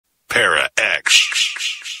Para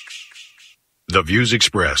X. The views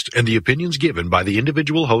expressed and the opinions given by the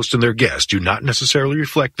individual host and their guests do not necessarily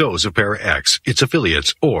reflect those of Para X, its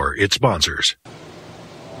affiliates, or its sponsors.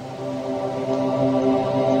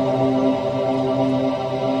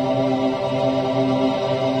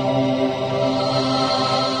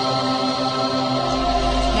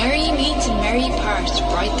 Merry meet and merry part,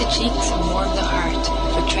 bright the cheeks and warm the heart.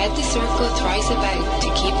 For tread the circle thrice about, to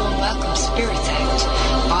keep unwelcome spirits out.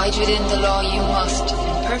 Bide within the law you must,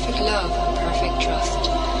 in perfect love and perfect trust.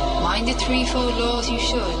 Mind the threefold laws you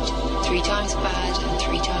should, 3 times bad and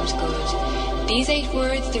 3 times good. These 8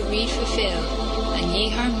 words the read fulfill, and ye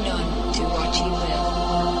harm none, do what ye will.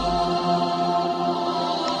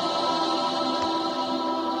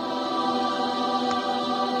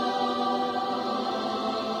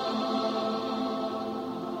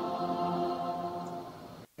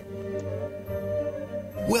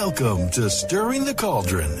 Welcome to Stirring the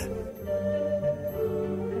Cauldron.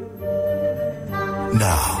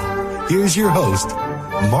 Now, here's your host,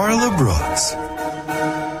 Marla Brooks.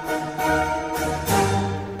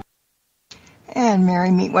 And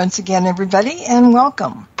merry meet once again, everybody, and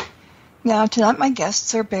welcome. Now, tonight my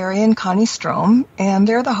guests are Barry and Connie Strohm, and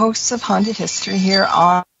they're the hosts of Haunted History here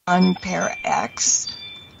on Para X.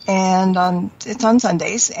 And it's on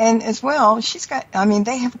Sundays. And as well,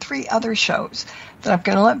 they have 3 other shows that I'm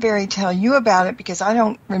going to let Barry tell you about it because I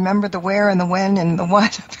don't remember the where and the when and the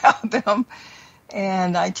what about them.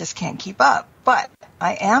 And I just can't keep up. But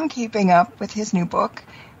I am keeping up with his new book,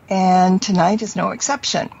 and tonight is no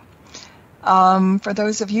exception. For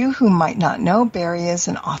those of you who might not know, Barry is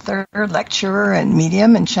an author, lecturer, and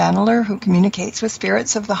medium and channeler who communicates with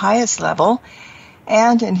spirits of the highest level.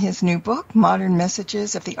 And in his new book, Modern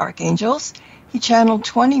Messages of the Archangels, he channeled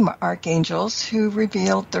 20 archangels who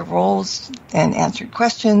revealed their roles and answered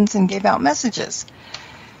questions and gave out messages.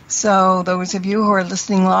 So those of you who are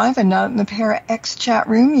listening live and not in the Para X chat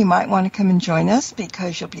room, you might want to come and join us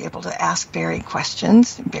because you'll be able to ask Barry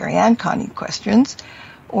questions, Barry and Connie questions,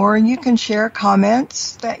 or you can share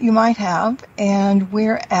comments that you might have, and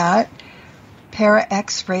we're at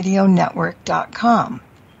paraxradionetwork.com.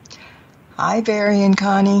 Hi, Barry and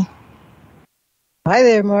Connie. Hi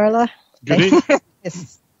there, Marla. Good evening.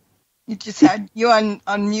 You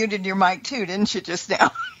unmuted your mic too, didn't you, just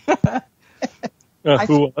now?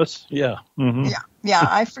 Who was? Yeah. Mm-hmm. Yeah.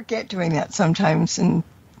 I forget doing that sometimes, and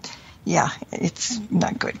yeah, it's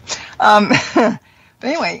not good. But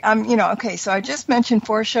anyway, okay. So I just mentioned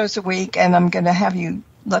 4 shows a week, and I'm going to have you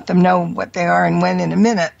let them know what they are and when in a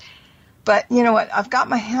minute. But you know what? I've got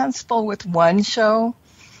my hands full with one show.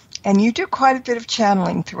 And you do quite a bit of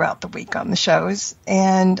channeling throughout the week on the shows.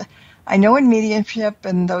 And I know in mediumship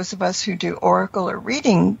and those of us who do oracle or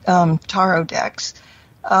reading tarot decks,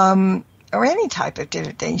 or any type of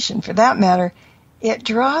divination for that matter, it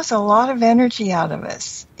draws a lot of energy out of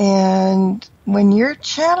us. And when you're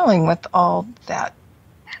channeling with all that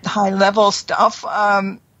high-level stuff,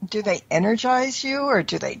 do they energize you or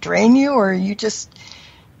do they drain you, or you just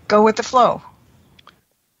go with the flow?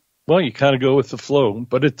 Well, you kind of go with the flow,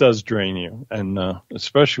 but it does drain you, and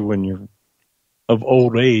especially when you're of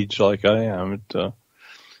old age like I am,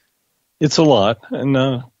 it's a lot.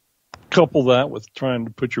 And couple that with trying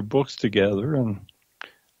to put your books together, and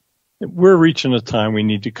we're reaching a time we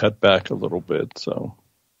need to cut back a little bit, so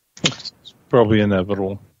it's probably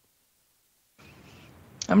inevitable.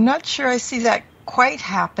 I'm not sure I see that quite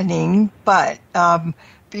happening, but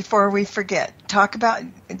before we forget,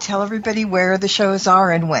 tell everybody where the shows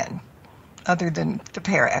are and when, other than the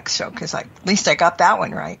Para X show, because at least I got that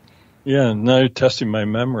one right. Yeah, now you're testing my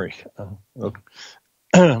memory.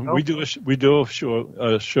 We do a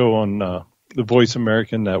show on the Voice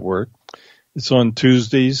America Network. It's on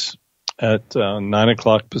Tuesdays at 9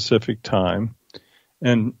 o'clock Pacific time,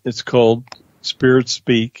 and it's called Spirit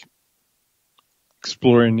Speak,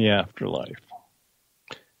 Exploring the Afterlife.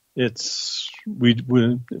 It's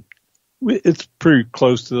pretty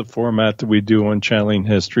close to the format that we do on Channeling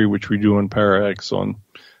History, which we do on Para X on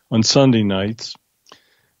Sunday nights.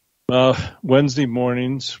 Wednesday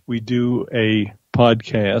mornings, we do a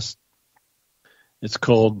podcast. It's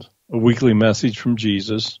called A Weekly Message from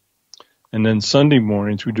Jesus. And then Sunday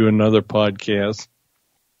mornings, we do another podcast,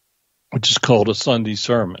 which is called A Sunday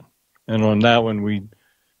Sermon. And on that one, we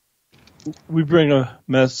bring a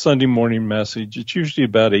Sunday morning message. It's usually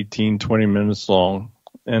about 18, 20 minutes long.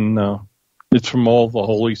 And it's from all the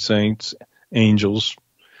holy saints, angels.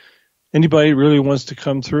 Anybody really wants to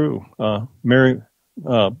come through.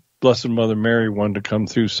 Blessed Mother Mary wanted to come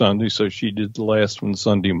through Sunday, so she did the last one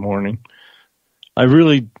Sunday morning. I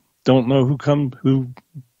really don't know who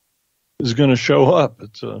is going to show up.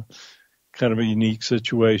 It's a kind of a unique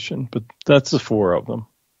situation, but that's the 4 of them.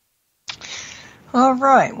 All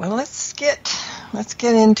right. Well, let's get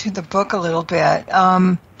into the book a little bit.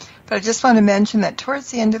 But I just want to mention that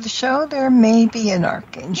towards the end of the show, there may be an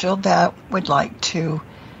archangel that would like to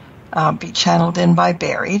be channeled in by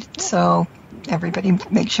Barry. So everybody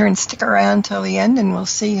make sure and stick around till the end, and we'll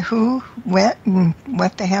see who went and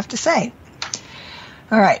what they have to say.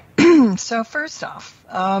 All right. So first off,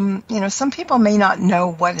 some people may not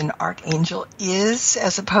know what an archangel is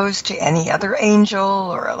as opposed to any other angel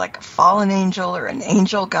or like a fallen angel or an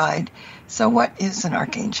angel guide. So what is an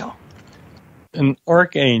archangel? An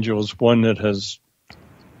archangel is one that has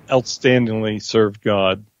outstandingly served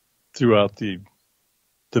God throughout the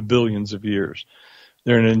billions of years.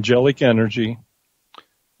 They're an angelic energy.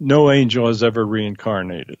 No angel has ever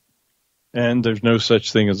reincarnated. And there's no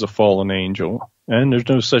such thing as a fallen angel. And there's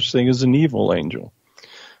no such thing as an evil angel.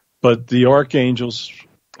 But the archangels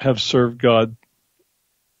have served God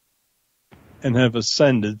and have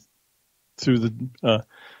ascended through the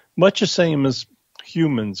much the same as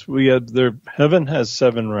humans. Heaven has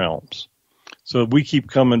 7 realms. So we keep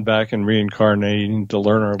coming back and reincarnating to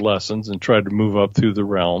learn our lessons and try to move up through the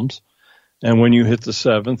realms. And when you hit the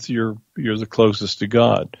 7th, you're the closest to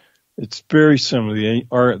God. It's very similar.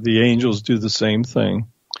 The angels do the same thing.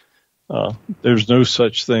 There's no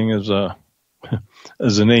such thing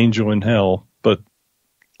as an angel in hell, but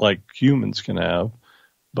like humans can have.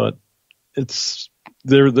 But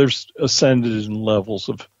they're ascended in levels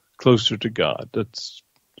of closer to God. That's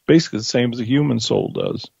basically the same as a human soul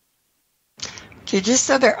does. You just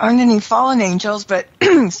said there aren't any fallen angels, but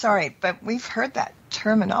but we've heard that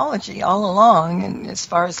terminology all along. And as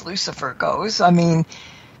far as Lucifer goes, I mean,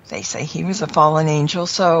 they say he was a fallen angel.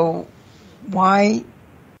 So why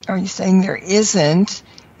are you saying there isn't?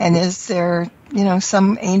 And is there,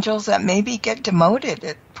 some angels that maybe get demoted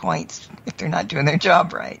at points if they're not doing their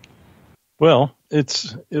job right? Well,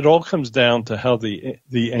 it all comes down to how the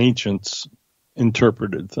ancients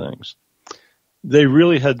interpreted things. They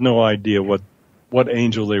really had no idea what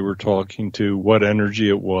angel they were talking to, what energy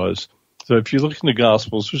it was. So if you look in the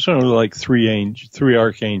Gospels, there's only like 3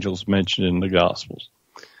 archangels mentioned in the Gospels.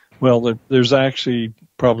 Well, there's actually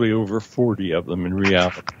probably over 40 of them in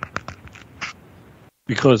reality.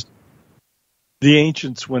 Because the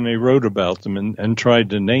ancients, when they wrote about them and tried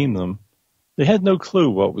to name them, they had no clue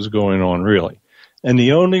what was going on, really. And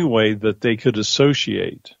the only way that they could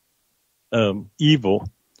associate evil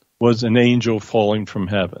was an angel falling from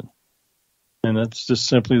heaven. And that's just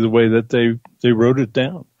simply the way that they wrote it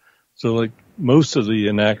down. So like most of the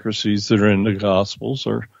inaccuracies that are in the Gospels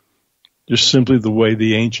are just simply the way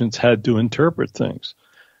the ancients had to interpret things.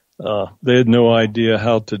 They had no idea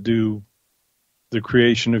how to do the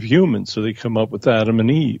creation of humans, so they come up with Adam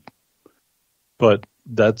and Eve. But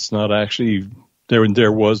that's not actually,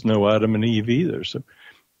 there was no Adam and Eve either. So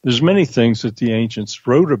there's many things that the ancients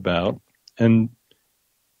wrote about, and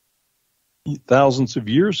thousands of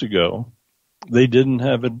years ago, they didn't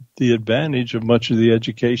have the advantage of much of the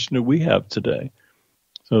education that we have today.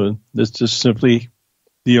 So that's just simply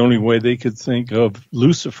the only way they could think of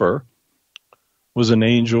Lucifer was an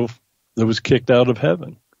angel that was kicked out of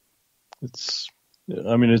heaven. It's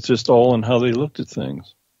just all in how they looked at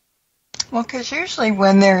things. Well, because usually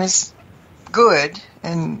when there's good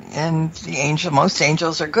and most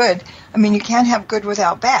angels are good, you can't have good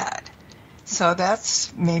without bad. So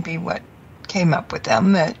that's maybe what came up with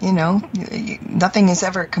them, that, nothing is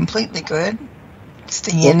ever completely good. It's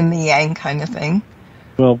the yin and the yang kind of thing.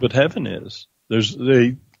 Well, but heaven is.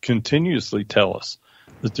 They continuously tell us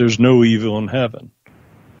that there's no evil in heaven.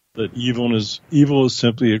 That evil is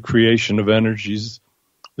simply a creation of energies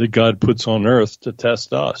that God puts on earth to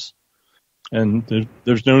test us. And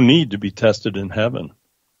there's no need to be tested in heaven.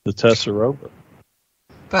 The tests are over.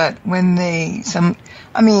 But when I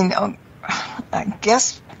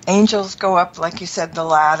guess angels go up, like you said, the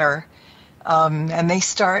ladder, and they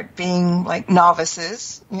start being like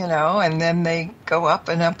novices, and then they go up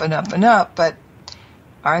and up and up and up. But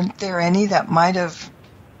aren't there any that might have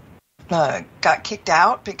got kicked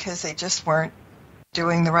out because they just weren't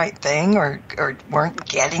doing the right thing or weren't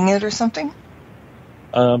getting it or something?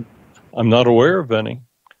 I'm not aware of any.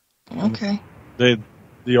 Okay.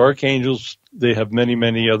 The archangels, they have many,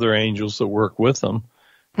 many other angels that work with them.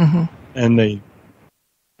 Mm-hmm. And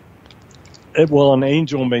an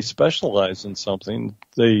angel may specialize in something.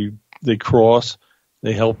 They cross,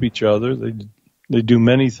 they help each other, they do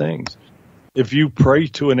many things. If you pray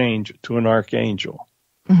to an archangel,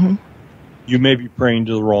 mm-hmm. you may be praying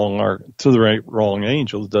to the wrong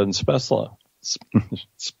angel that doesn't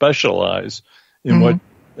specialize in mm-hmm. what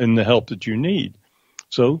in the help that you need.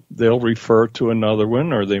 So they'll refer to another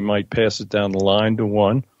one, or they might pass it down the line to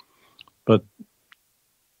one. But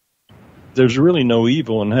there's really no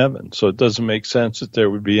evil in heaven, so it doesn't make sense that there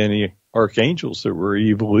would be any archangels that were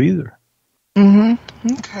evil either.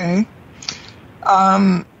 Mm-hmm. Okay.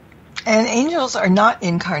 And angels are not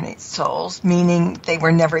incarnate souls, meaning they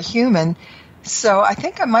were never human. So I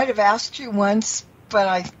think I might have asked you once, but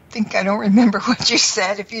I think I don't remember what you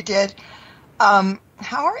said. If you did, how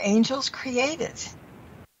are angels created?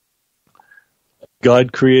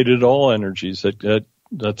 God created all energies.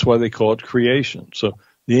 That's why they call it creation. So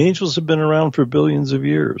the angels have been around for billions of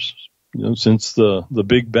years, since the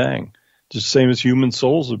Big Bang. Just the same as human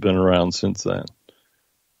souls have been around since then.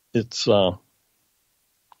 It's I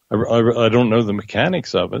don't know the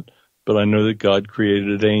mechanics of it, but I know that God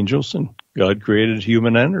created angels and God created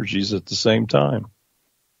human energies at the same time.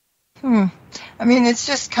 I mean, it's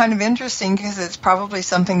just kind of interesting because it's probably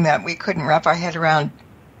something that we couldn't wrap our head around.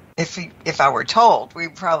 If I were told, we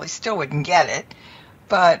probably still wouldn't get it.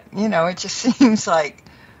 But, it just seems like,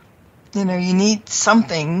 you need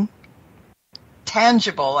something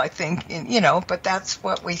tangible, I think, but that's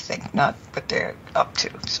what we think, not what they're up to.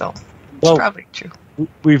 So it's probably true.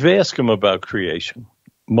 We've asked them about creation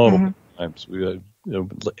multiple times. We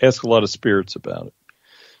ask a lot of spirits about it.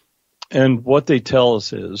 And what they tell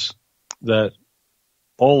us is that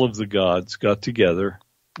all of the gods got together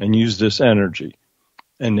and used this energy,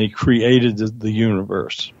 and they created the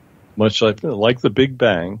universe, much like the Big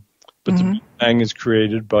Bang. But the Big Bang is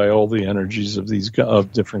created by all the energies of these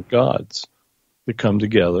different gods that come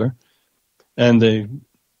together. And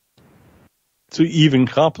to even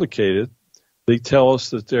complicate it, they tell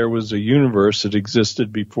us that there was a universe that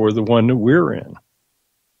existed before the one that we're in.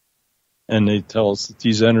 And they tell us that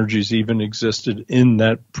these energies even existed in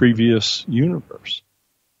that previous universe.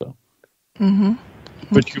 So.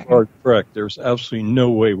 But you are correct. There's absolutely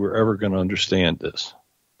no way we're ever going to understand this.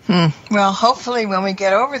 Well, hopefully when we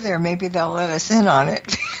get over there, maybe they'll let us in on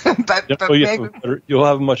it. but maybe you'll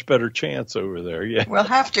have a much better chance over there. Yeah, we'll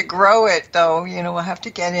have to grow it, though. We'll have to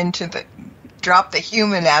get into drop the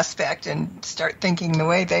human aspect and start thinking the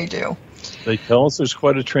way they do. They tell us there's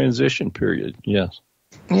quite a transition period. Yes.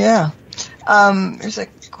 Yeah. There's a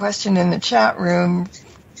question in the chat room.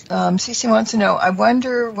 Cece wants to know, I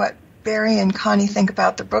wonder what Barry and Connie think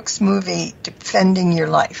about the Brooks movie, Defending Your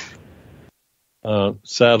Life.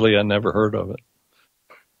 Sadly, I never heard of it.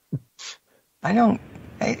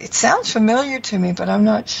 It sounds familiar to me, but I'm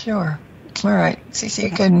not sure. All right. Cece,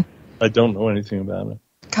 you can... I don't know anything about it.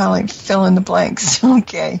 Kind of fill in the blanks.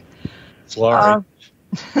 Okay. Sorry.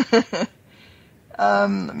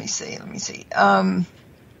 Let me see.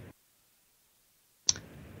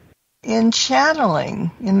 In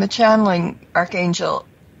the channeling Archangel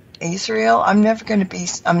Azrael, I'm not going to be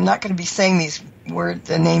saying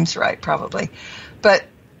the names right, probably, but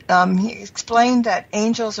he explained that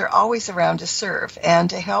angels are always around to serve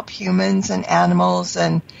and to help humans and animals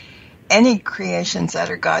and any creations that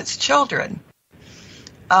are God's children.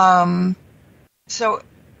 So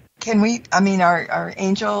are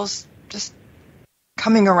angels just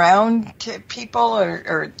coming around to people,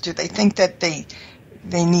 or do they think that they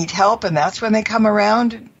need help and that's when they come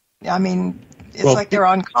around? I mean, it's like they're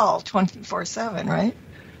on call 24/7, right?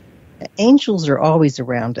 Angels are always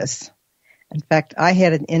around us. In fact, I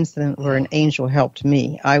had an incident where an angel helped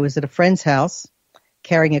me. I was at a friend's house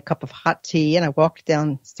carrying a cup of hot tea, and I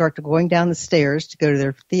started going down the stairs to go to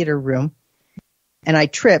their theater room, and I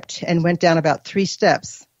tripped and went down about 3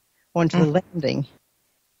 steps onto the landing.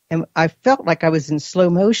 And I felt like I was in slow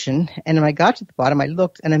motion, and when I got to the bottom, I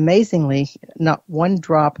looked, and amazingly, not one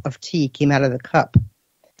drop of tea came out of the cup.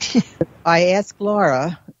 I asked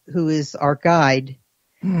Laura, who is our guide,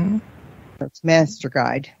 master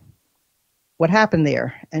guide, what happened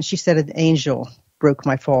there? And she said an angel broke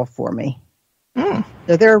my fall for me.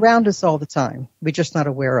 So they're around us all the time. We're just not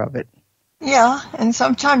aware of it. Yeah, and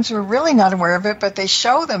sometimes we're really not aware of it, but they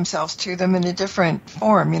show themselves to them in a different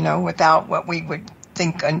form, without what we would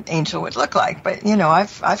think an angel would look like. But,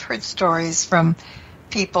 I've heard stories from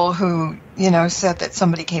people who, said that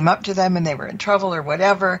somebody came up to them and they were in trouble or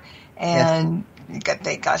whatever, and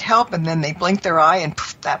they got help, and then they blinked their eye and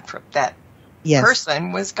poof, that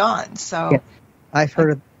person was gone. So I've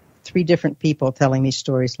heard of 3 different people telling me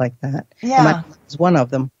stories like that. Yeah. And my mom was one of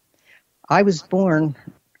them. I was born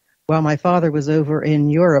while my father was over in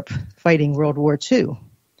Europe fighting World War II.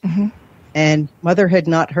 And Mother had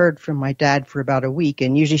not heard from my dad for about a week,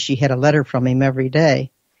 and usually she had a letter from him every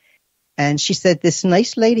day. And she said this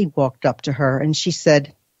nice lady walked up to her, and she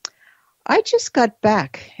said, I just got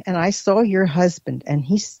back and I saw your husband, and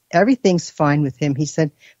everything's fine with him. He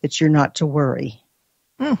said that you're not to worry.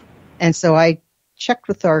 And so I checked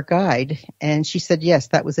with our guide, and she said, yes,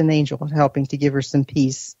 that was an angel helping to give her some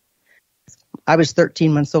peace. I was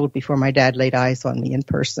 13 months old before my dad laid eyes on me in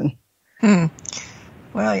person. Well,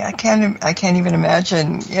 I can't even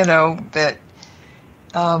imagine, that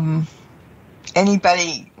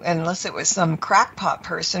anybody, unless it was some crackpot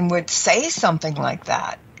person, would say something like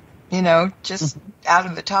that, just out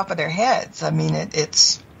of the top of their heads. I mean,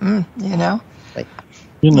 it's.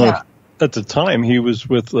 Yeah. At the time, he was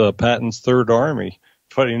with Patton's Third Army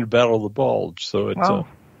fighting the Battle of the Bulge. So it's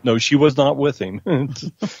no, she was not with him.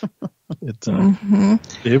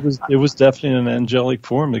 It was definitely an angelic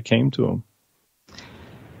form that came to him.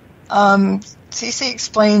 Cece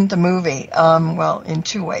explained the movie, in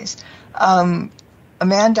two ways. A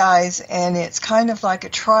man dies, and it's kind of like a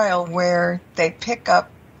trial where they pick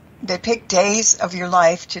days of your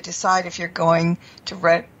life to decide if you're going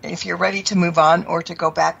to if you're ready to move on or to go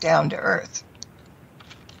back down to earth.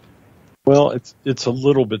 Well, it's a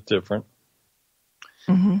little bit different.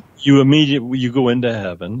 Mm-hmm. You go into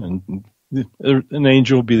heaven, and an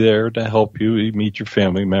angel will be there to help you. You meet your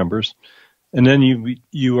family members, and then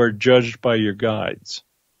you are judged by your guides.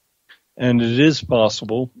 And it is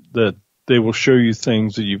possible that they will show you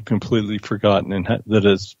things that you've completely forgotten and that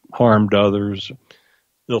has harmed others.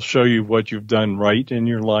 They'll show you what you've done right in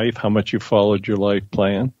your life, how much you followed your life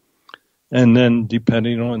plan. And then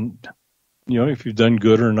depending on, if you've done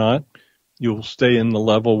good or not, you'll stay in the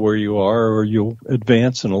level where you are, or you'll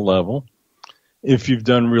advance in a level. If you've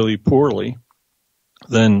done really poorly,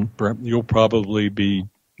 then you'll probably be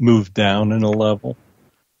moved down in a level.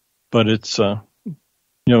 But it's a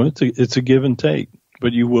give and take.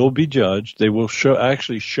 But you will be judged. They will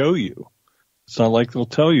actually show you. It's not like they'll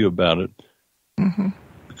tell you about it. Mm-hmm.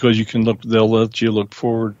 Because they'll let you look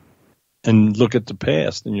forward and look at the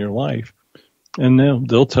past in your life, and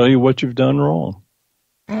they'll tell you what you've done wrong.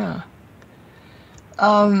 Yeah.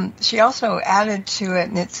 She also added to it,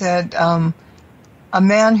 and it said, a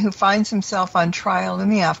man who finds himself on trial in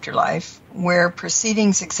the afterlife, where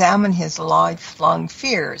proceedings examine his lifelong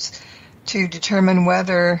fears to determine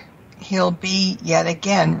whether he'll be yet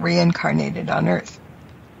again reincarnated on Earth.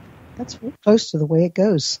 That's close to the way it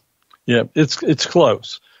goes. Yeah, it's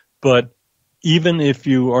close. But even if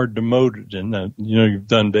you are demoted and that, you've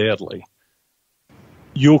done badly,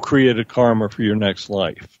 you'll create a karma for your next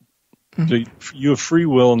life. Mm-hmm. So you have free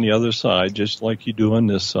will on the other side, just like you do on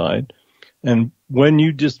this side. And when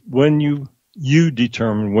you determine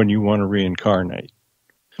when you want to reincarnate.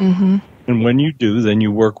 Mm-hmm. And when you do, then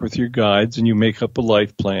you work with your guides and you make up a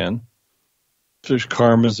life plan. If there's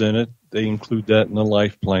karmas in it, they include that in the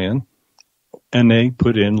life plan. And they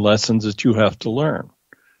put in lessons that you have to learn.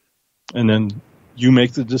 And then you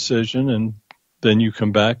make the decision, and then you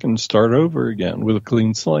come back and start over again with a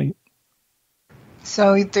clean slate.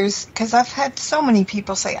 So because I've had so many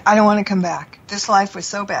people say, I don't want to come back. This life was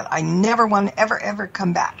so bad. I never want to ever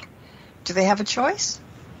come back. Do they have a choice?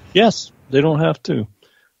 Yes, they don't have to.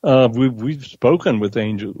 We've spoken with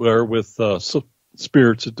angels or with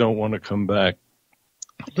spirits that don't want to come back.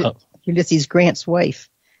 Ulysses Grant's wife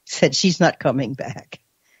said she's not coming back.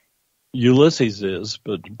 Ulysses is,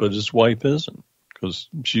 but his wife isn't, because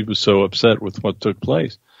she was so upset with what took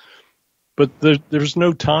place. But there's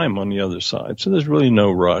no time on the other side, so there's really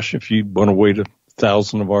no rush. If you want to wait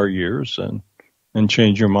 1,000 of our years and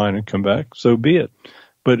change your mind and come back, so be it.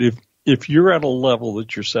 But if you're at a level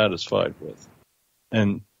that you're satisfied with,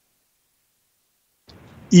 and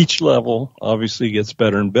each level obviously gets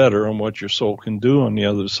better and better on what your soul can do on the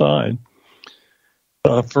other side.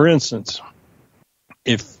 For instance,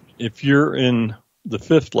 if you're in the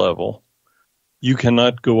 5th level, you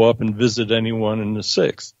cannot go up and visit anyone in the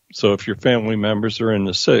 6th. So if your family members are in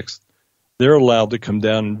the 6th, they're allowed to come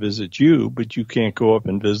down and visit you, but you can't go up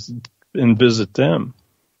and visit them.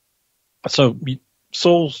 So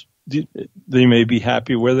souls, they may be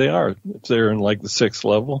happy where they are. If they're in like the 6th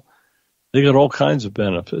level, they got all kinds of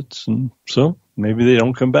benefits, and so maybe they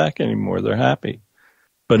don't come back anymore. They're happy.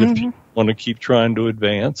 But if you want to keep trying to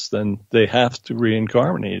advance, then they have to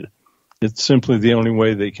reincarnate. It's simply the only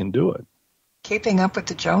way they can do it. Keeping up with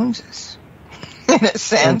the Joneses, in a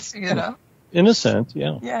sense, In a sense,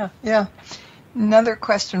 yeah. Yeah. Another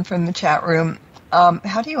question from the chat room.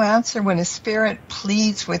 How do you answer when a spirit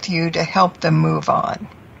pleads with you to help them move on?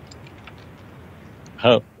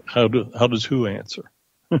 How does who answer?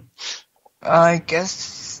 I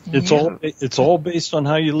guess it's all based on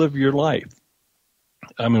how you live your life.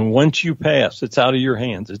 I mean, once you pass, it's out of your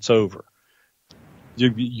hands. It's over.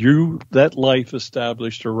 That life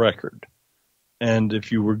established a record. And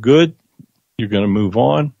if you were good, you're going to move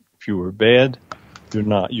on. If you were bad, you're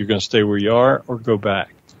not. You're going to stay where you are or go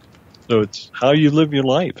back. So it's how you live your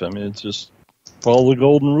life. I mean, it's just follow the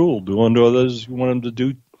golden rule. Do unto others as you want them to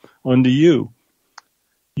do unto you.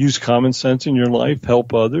 Use common sense in your life,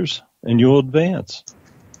 help others, and you'll advance.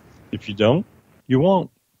 If you don't, you won't.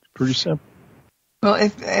 Pretty simple. Well,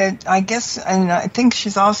 I guess, and I think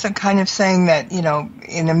she's also kind of saying that, you know,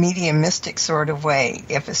 in a mediumistic sort of way,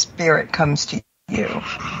 if a spirit comes to you.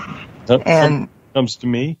 And comes to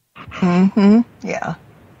me? Yeah.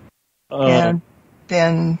 And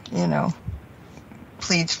then, you know,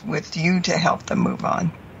 pleads with you to help them move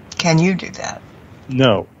on. Can you do that?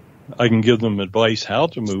 No. I can give them advice how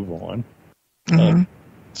to move on.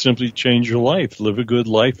 Simply change your life. Live a good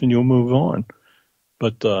life and you'll move on.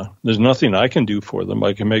 But there's nothing I can do for them.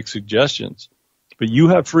 I can make suggestions. But you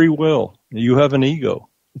have free will. You have an ego.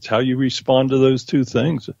 It's how you respond to those two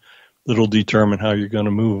things that'll determine how you're going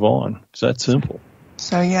to move on. It's that simple.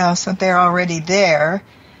 So they're already there,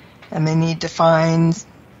 and they need to find...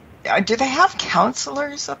 Do they have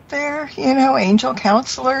counselors up there? You know, angel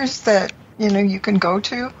counselors that, you know, you can go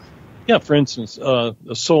to? Yeah, for instance, a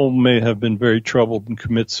soul may have been very troubled and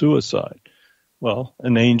commit suicide. Well,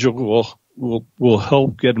 an angel will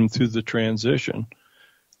help get them through the transition.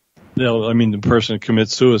 The person who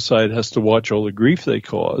commits suicide has to watch all the grief they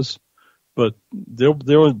cause, but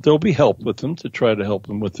there'll be help with them to try to help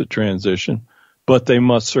them with the transition. But they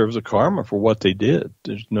must serve the karma for what they did.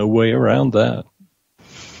 There's no way around that.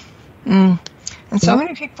 And so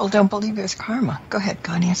many people don't believe there's karma. Go ahead,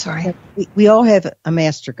 Connie. Sorry. We all have a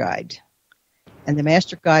master guide. And the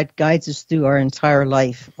master guide guides us through our entire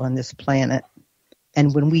life on this planet.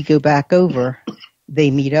 And when we go back over, they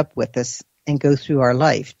meet up with us and go through our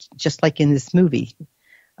life, just like in this movie.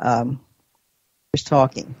 There's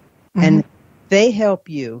talking. And they help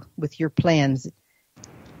you with your plans,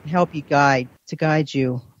 help you guide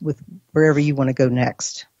you with wherever you want to go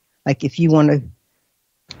next. Like if you want to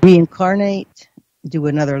reincarnate, do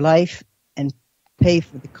another life, and pay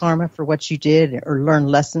for the karma for what you did, or learn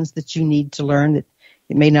lessons that you need to learn, that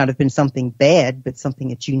it may not have been something bad, but something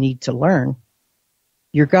that you need to learn,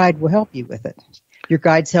 your guide will help you with it. Your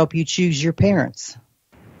guides help you choose your parents.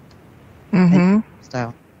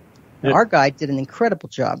 Style. Now, our guide did an incredible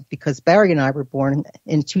job because Barry and I were born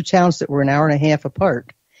in two towns that were an hour and a half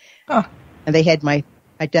apart. And they had my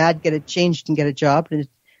dad changed and get a job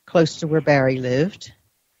close to where Barry lived.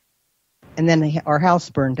 And then our house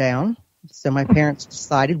burned down. So my parents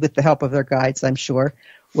decided, with the help of their guides, I'm sure,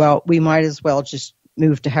 well, we might as well just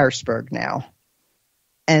move to Harrisburg now.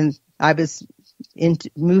 And I was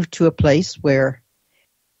moved to a place where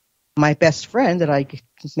my best friend that I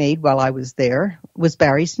made while I was there was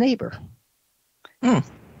Barry's neighbor.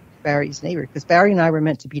 Barry's neighbor, because Barry and I were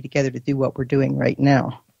meant to be together to do what we're doing right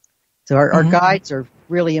now. So our guides are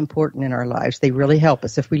really important in our lives. They really help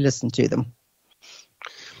us if we listen to them.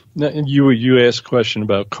 Now, you asked a question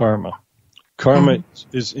about karma. Karma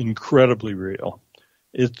is incredibly real.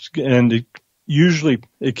 Usually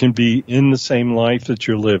it can be in the same life that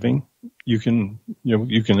you're living. You can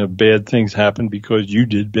have bad things happen because you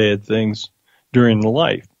did bad things during the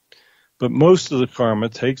life. But most of the karma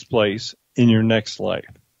takes place in your next life.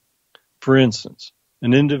 For instance,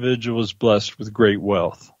 an individual is blessed with great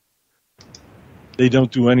wealth. They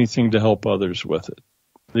don't do anything to help others with it.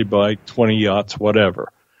 They buy 20 yachts,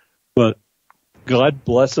 whatever. But God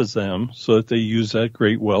blesses them so that they use that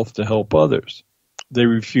great wealth to help others. They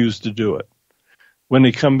refuse to do it. When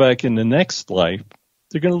they come back in the next life,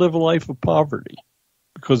 they're going to live a life of poverty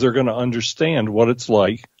because they're going to understand what it's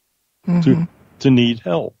like to need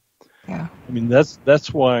help. Yeah. I mean,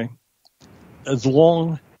 that's why, as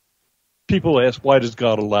long people ask, why does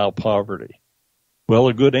God allow poverty? Well,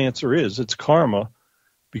 a good answer is it's karma,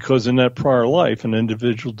 because in that prior life, an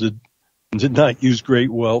individual did not use great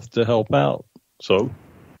wealth to help out. So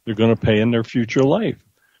they're going to pay in their future life.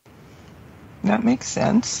 That makes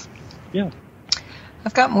sense. Yeah.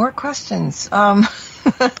 I've got more questions. David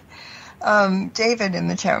in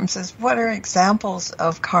the chat room says, what are examples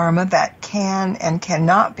of karma that can and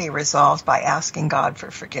cannot be resolved by asking God for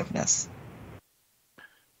forgiveness?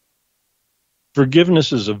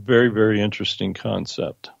 Forgiveness is a very, very interesting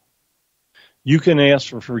concept. You can ask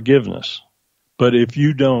for forgiveness, but if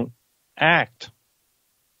you don't act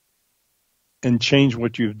and change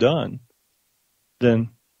what you've done,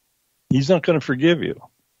 then he's not going to forgive you.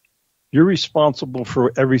 You're responsible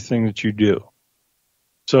for everything that you do.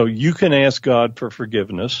 So you can ask God for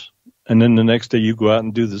forgiveness, and then the next day you go out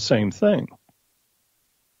and do the same thing.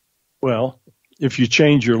 Well, if you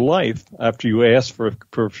change your life after you ask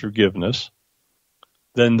for forgiveness,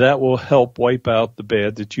 then that will help wipe out the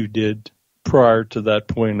bad that you did prior to that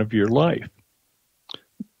point of your life.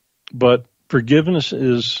 But forgiveness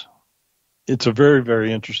it's a very,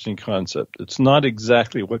 very interesting concept. It's not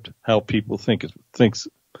exactly how people thinks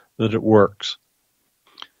that it works.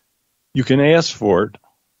 You can ask for it,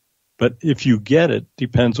 but if you get it,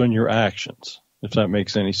 depends on your actions, if that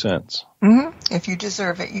makes any sense. Mm-hmm. If you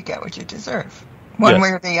deserve it, you get what you deserve. One way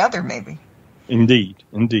or the other, maybe. Indeed.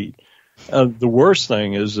 The worst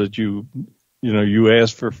thing is that you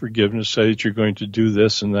ask for forgiveness, say that you're going to do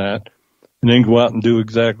this and that, and then go out and do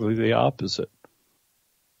exactly the opposite.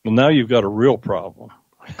 Well, now you've got a real problem.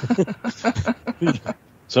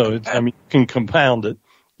 So, you can compound it.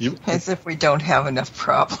 As if we don't have enough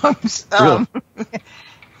problems. Really?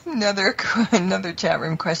 Another chat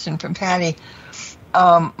room question from Patty.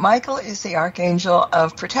 Michael is the Archangel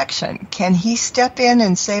of Protection. Can he step in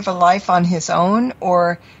and save a life on his own,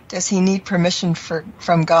 or does he need permission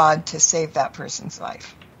from God to save that person's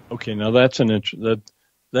life? Okay, now that's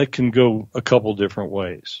that can go a couple different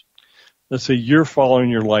ways. Let's say you're following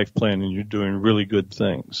your life plan and you're doing really good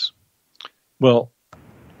things. Well,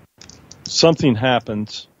 something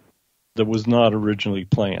happens that was not originally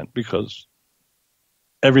planned, because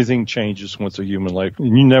everything changes once a human life,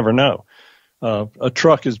 and you never know. A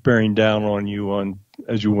truck is bearing down on you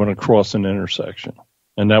as you want to cross an intersection,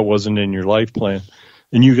 and that wasn't in your life plan,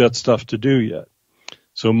 and you got stuff to do yet.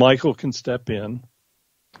 So Michael can step in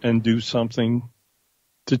and do something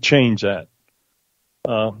to change that.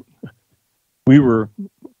 We were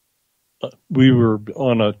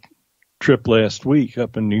on a trip last week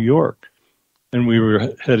up in New York, and we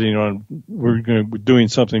were doing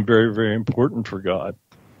something very, very important for God.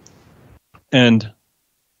 And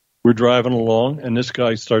we're driving along, and this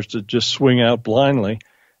guy starts to just swing out blindly,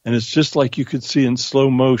 and it's just like you could see in slow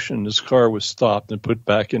motion this car was stopped and put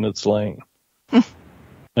back in its lane.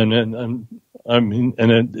 And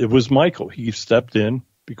it was Michael. He stepped in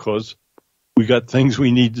because we got things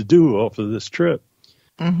we need to do off of this trip.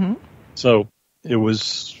 Mm-hmm. So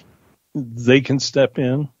they can step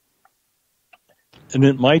in, and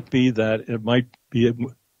it might be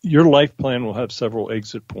your life plan will have several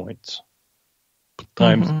exit points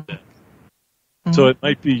times a day. Mm-hmm. So it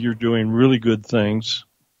might be you're doing really good things,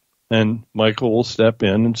 and Michael will step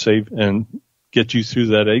in and save and get you through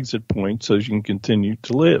that exit point so you can continue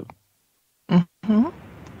to live. Mm-hmm.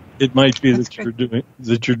 It might be that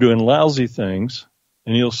you're doing lousy things,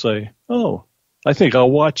 and he'll say, "Oh, I think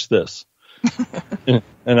I'll watch this," and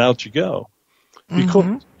out you go.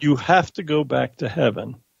 Because you have to go back to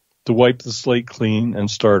heaven to wipe the slate clean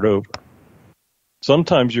and start over.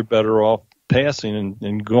 Sometimes you're better off passing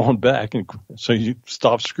and going back, and so you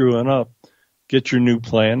stop screwing up, get your new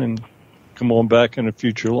plan, and come on back in a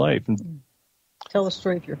future life. And tell the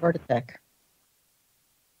story of your heart attack.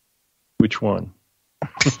 Which one?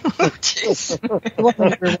 The one when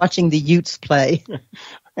you were watching the Utes play.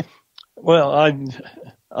 Well,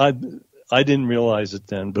 I didn't realize it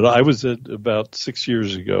then, but I was about 6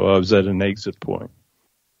 years ago. I was at an exit point,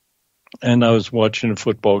 and I was watching a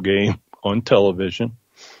football game on television,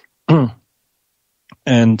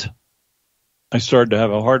 and I started to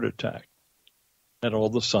have a heart attack. Had all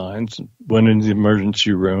the signs, went into the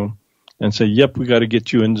emergency room, and said, "Yep, we got to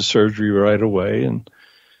get you into surgery right away." And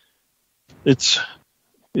it's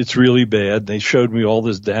really bad. They showed me all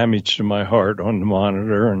this damage to my heart on the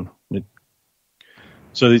monitor, and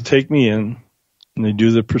so they take me in and they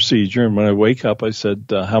do the procedure. And when I wake up, I said,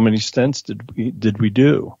 "How many stents did we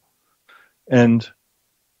do?" And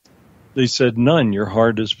they said, "None. Your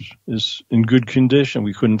heart is in good condition.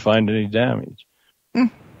 We couldn't find any damage."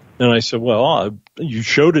 Mm. And I said, "Well, you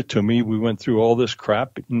showed it to me. We went through all this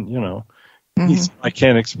crap, and, I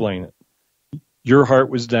can't explain it. Your heart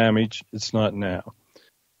was damaged. It's not now."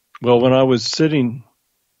 Well, when I was sitting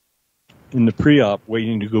in the pre-op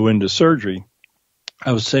waiting to go into surgery,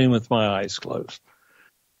 I was sitting with my eyes closed.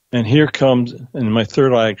 And here comes, in my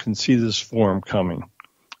third eye, I can see this form coming.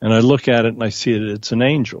 And I look at it and I see that it's an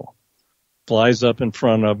angel. Flies up in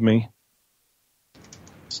front of me,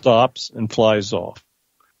 stops, and flies off.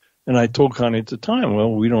 And I told Connie at the time,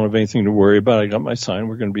 "Well, we don't have anything to worry about. I got my sign.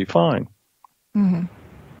 We're going to be fine." Mm-hmm.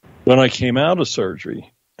 When I came out of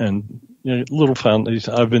surgery, and little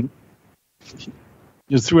foundation, I've been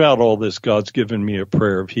throughout all this, God's given me a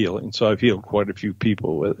prayer of healing, so I've healed quite a few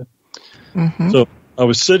people with it. Mm-hmm. So I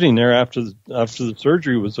was sitting there after the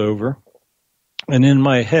surgery was over, and in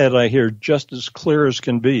my head I hear just as clear as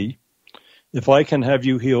can be, "If I can have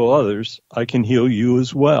you heal others, I can heal you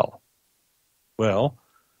as well." Well,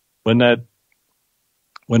 when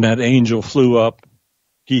that angel flew up,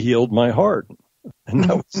 he healed my heart, and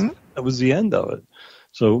that was the end of it.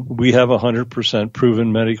 So we have 100%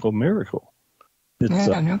 proven medical miracle.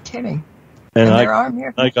 No kidding. And there are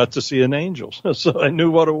miracles. I got to see an angel, so I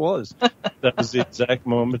knew what it was. That was the exact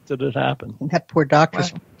moment that it happened. And that poor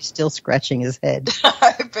doctor's still scratching his head.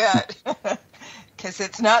 I bet. Because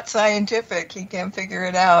it's not scientific. He can't figure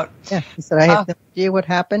it out. Yeah, he said, I have no idea what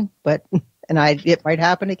happened, but it might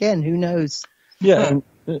happen again. Who knows? Yeah,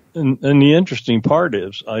 and the interesting part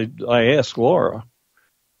is I asked Laura,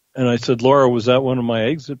 and I said, Laura, was that one of my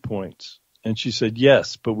exit points? And she said,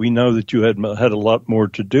 yes, but we know that you had a lot more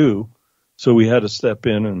to do, so we had to step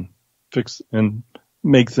in and fix and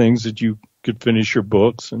make things that you could finish your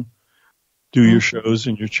books and do your shows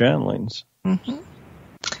and your channelings. Mm-hmm.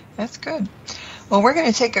 That's good. Well, we're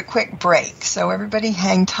going to take a quick break, so everybody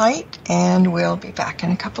hang tight, and we'll be back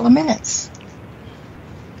in a couple of minutes.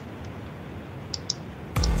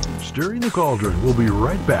 Stirring the Cauldron will be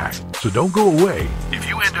right back, so don't go away. If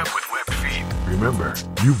you end up with webbed feet, remember,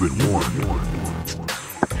 you've been warned.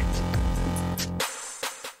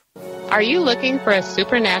 Are you looking for a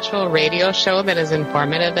supernatural radio show that is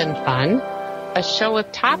informative and fun? A show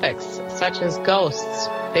with topics such as ghosts,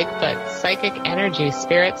 Bigfoot, psychic energy,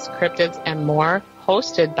 spirits, cryptids, and more,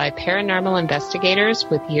 hosted by paranormal investigators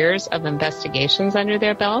with years of investigations under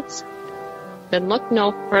their belts? Then look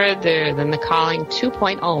no further than The Calling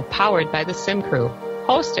 2.0, powered by the Sim Crew,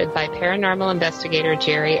 hosted by paranormal investigator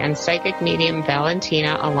Jerry and psychic medium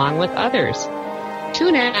Valentina, along with others.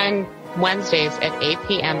 Tune in on Wednesdays at 8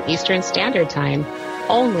 p.m. Eastern Standard Time,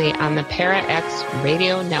 only on the Para X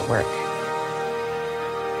Radio Network.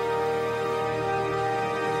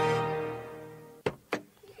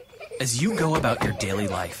 As you go about your daily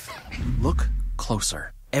life, look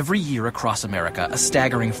closer. Every year across America, a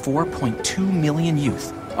staggering 4.2 million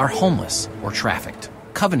youth are homeless or trafficked.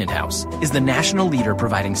 Covenant House is the national leader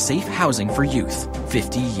providing safe housing for youth,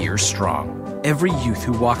 50 years strong. Every youth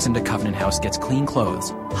who walks into Covenant House gets clean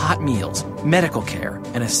clothes, hot meals, medical care,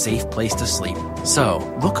 and a safe place to sleep. So,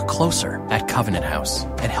 look closer at Covenant House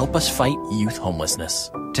and help us fight youth homelessness.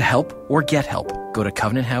 To help or get help, go to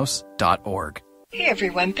covenanthouse.org. Hey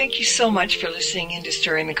everyone, thank you so much for listening in to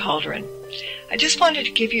Stirring the Cauldron. I just wanted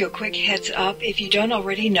to give you a quick heads up if you don't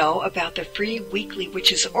already know about the free weekly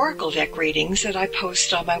Witches Oracle deck readings that I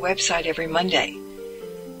post on my website every Monday.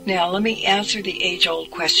 Now let me answer the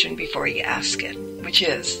age-old question before you ask it, which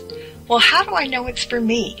is, well, how do I know it's for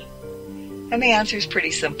me? And the answer is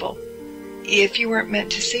pretty simple. If you weren't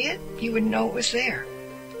meant to see it, you wouldn't know it was there.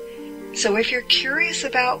 So if you're curious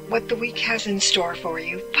about what the week has in store for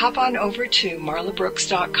you, pop on over to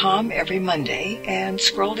marlabrooks.com every Monday and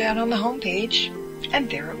scroll down on the homepage, and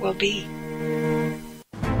there it will be.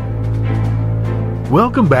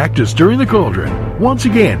 Welcome back to Stirring the Cauldron. Once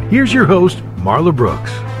again, here's your host, Marla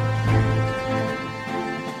Brooks.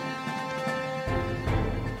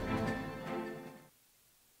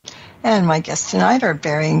 And my guests tonight are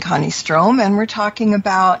Barry and Connie Strohm, and we're talking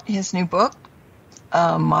about his new book,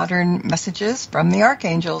 Modern Messages from the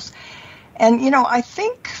Archangels. And, I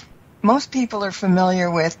think most people are familiar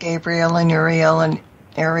with Gabriel and Uriel and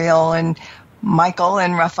Ariel and Michael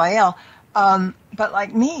and Raphael. But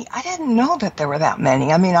like me, I didn't know that there were that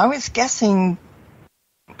many. I mean, I was guessing,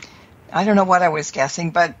 I don't know what I was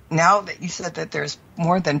guessing, but now that you said that there's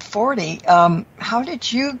more than 40, how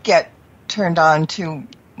did you get turned on to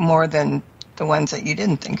more than the ones that you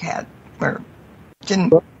didn't think had, or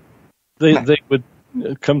didn't? They would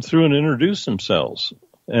come through and introduce themselves,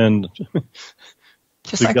 and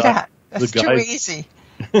just like that. That's too easy.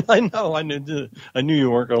 I know. I knew you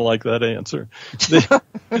weren't going to like that answer.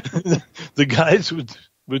 The guys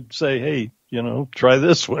would say, "Hey, try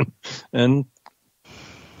this one," and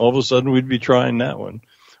all of a sudden we'd be trying that one,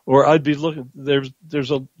 or I'd be looking. There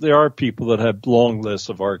are people that have long lists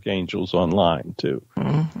of archangels online too.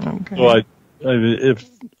 Okay. So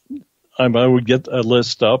I would get a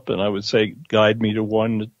list up, and I would say, guide me to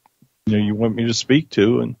one that you want me to speak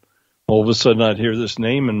to, and all of a sudden I'd hear this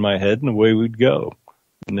name in my head, and away we'd go,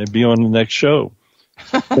 and they'd be on the next show.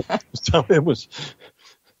 So it was,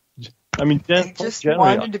 they just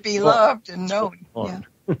wanted to be loved and known.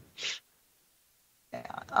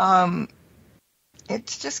 Yeah.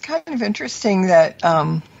 It's just kind of interesting that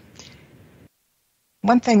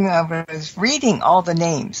one thing I was reading all the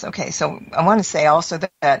names. Okay, so I want to say also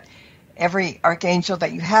that every archangel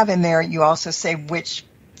that you have in there, you also say which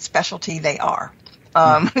specialty they are.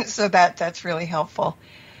 So that's really helpful.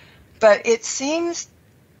 But it seems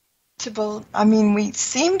we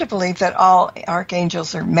seem to believe that all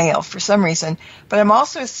archangels are male for some reason, but I'm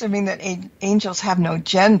also assuming that angels have no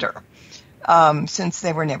gender, since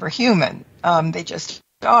they were never human. They just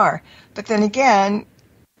are. But then again,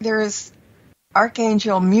 there is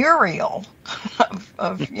Archangel Muriel.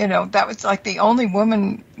 That was like the only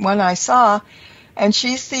one I saw, and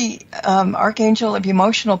she's the Archangel of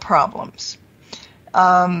emotional problems.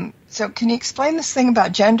 So can you explain this thing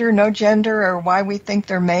about gender, no gender, or why we think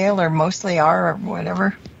they're male or mostly are or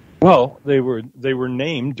whatever? Well, they were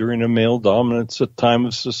named during a male dominance time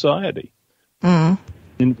of society. In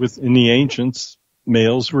the ancients,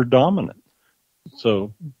 males were dominant,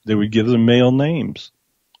 so they would give them male names.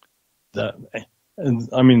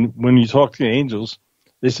 When you talk to the angels,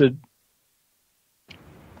 they said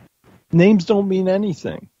names don't mean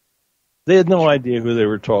anything. They had no idea who they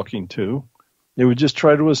were talking to. They would just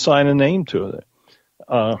try to assign a name to it.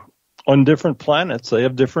 On different planets, they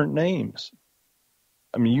have different names.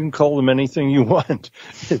 You can call them anything you want.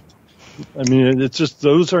 It's just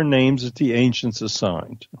those are names that the ancients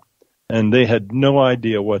assigned, and they had no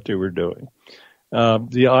idea what they were doing.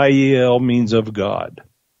 The IEL means of God,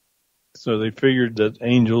 so they figured that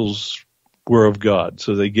angels were of God,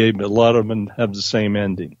 so they gave a lot of them have the same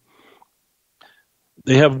ending.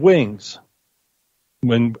 They have wings.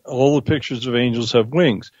 When all the pictures of angels have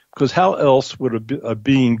wings, because how else would a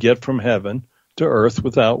being get from heaven to earth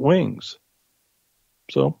without wings?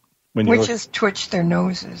 So which is twitch their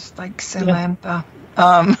noses, like Samantha.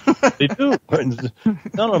 Yeah. They do.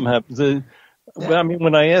 None of them have.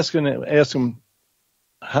 When I ask them,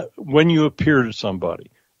 when you appear to somebody,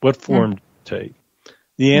 what form do you take?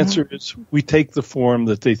 The answer is we take the form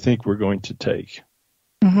that they think we're going to take.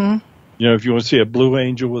 Mm-hmm. If you want to see a blue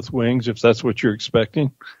angel with wings, if that's what you're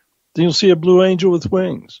expecting, then you'll see a blue angel with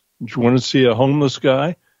wings. If you want to see a homeless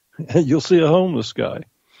guy, you'll see a homeless guy.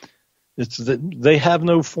 It's that they have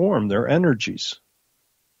no form. They're energies.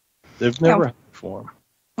 They've never had form.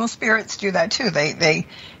 Well, spirits do that too. They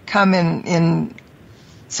come in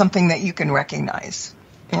something that you can recognize.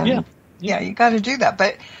 And you got to do that.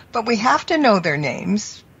 But we have to know their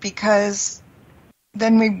names, because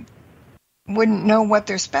then we wouldn't know what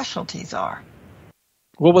their specialties are.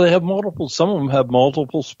 Well, they have multiple. Some of them have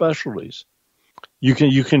multiple specialties. You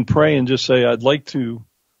can pray and just say, I'd like to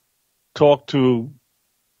talk to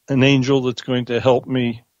an angel that's going to help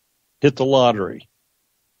me hit the lottery,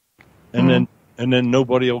 and then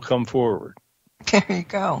nobody will come forward. There you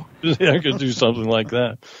go. I could do something like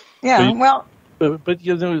that. Yeah. But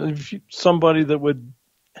if somebody that would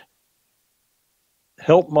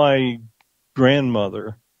help my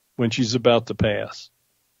grandmother when she's about to pass,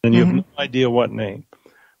 and you have no idea what name.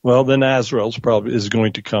 Well, then Azrael's probably is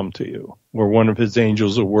going to come to you, or one of his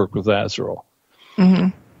angels will work with Azrael. Mm-hmm.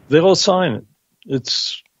 They'll assign it.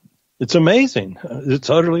 It's amazing. It's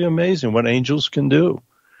utterly amazing what angels can do.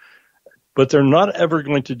 But they're not ever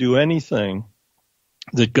going to do anything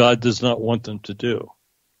that God does not want them to do.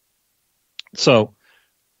 So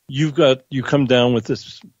you come down with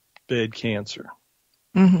this bad cancer.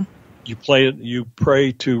 Mm-hmm. You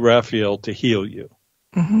pray to Raphael to heal you.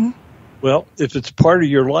 Mm-hmm. Well, if it's part of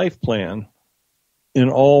your life plan, in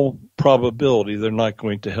all probability, they're not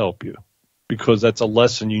going to help you, because that's a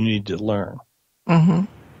lesson you need to learn. Mm-hmm.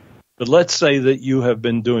 But let's say that you have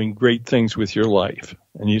been doing great things with your life,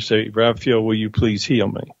 and you say, Raphael, will you please heal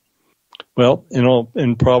me? Well,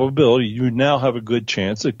 in probability, you now have a good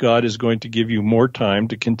chance that God is going to give you more time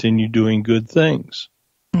to continue doing good things.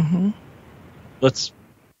 Mm-hmm. Let's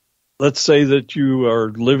say that you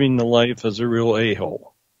are living the life as a real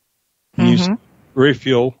a-hole. And you say,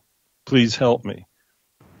 Raphael, please help me.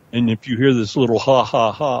 And if you hear this little ha,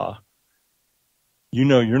 ha, ha,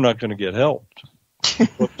 you're not going to get helped.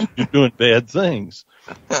 You're doing bad things.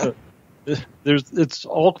 It's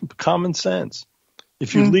all common sense.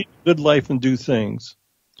 If you lead a good life and do things,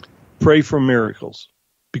 pray for miracles,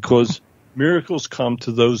 because miracles come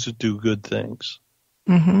to those that do good things.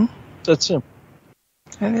 Mm-hmm. That's simple.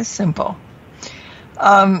 That is simple.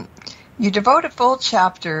 You devote a full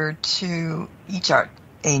chapter to each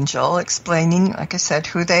archangel, explaining, like I said,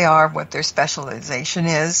 who they are, what their specialization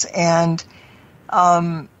is, and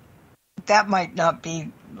that might not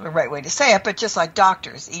be the right way to say it, but just like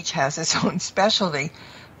doctors, each has its own specialty.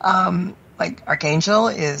 Like Archangel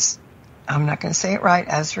is, I'm not going to say it right,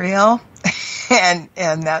 Azrael, and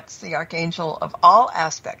that's the Archangel of all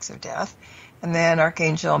aspects of death. And then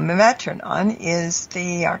Archangel Metatron is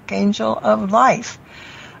the Archangel of life.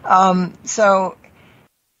 So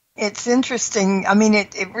it's interesting. I mean,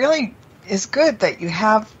 it really is good that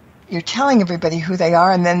you're telling everybody who they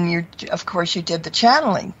are, and then of course you did the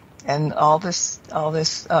channeling, and all this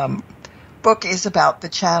book is about the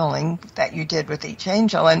channeling that you did with each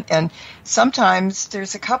angel, and sometimes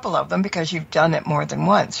there's a couple of them because you've done it more than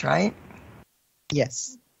once, right?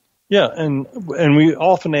 Yes. Yeah, and we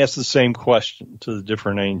often ask the same question to the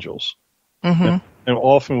different angels. Mm-hmm. And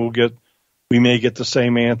often we may get the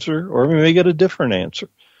same answer, or we may get a different answer.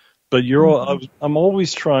 But I'm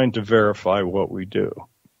always trying to verify what we do,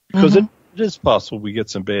 because it is possible we get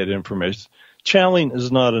some bad information. Channeling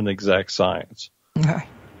is not an exact science. Okay.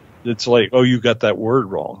 It's like, oh, you got that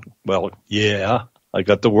word wrong. Well, yeah, I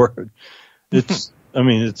got the word. It's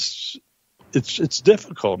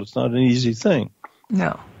difficult. It's not an easy thing.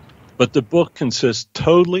 No. But the book consists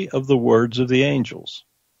totally of the words of the angels.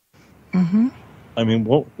 Mm-hmm. I mean,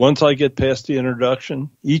 once I get past the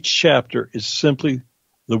introduction, each chapter is simply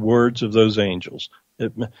the words of those angels.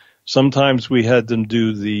 Sometimes we had them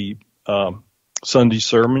do the Sunday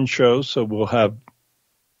sermon show, so we'll have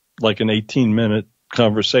like an 18-minute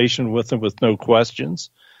conversation with them with no questions.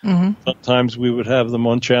 Mm-hmm. Sometimes we would have them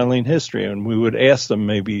on channeling history, and we would ask them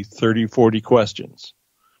maybe 30, 40 questions.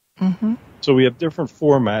 Mm-hmm. So we have different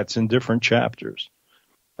formats in different chapters.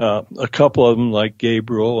 A couple of them, like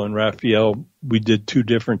Gabriel and Raphael, we did 2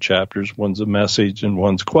 different chapters. One's a message and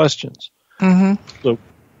one's questions. Mm-hmm. So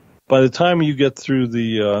by the time you get through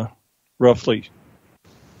the roughly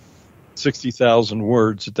 60,000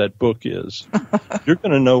 words that book is, you're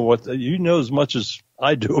going to know you know as much as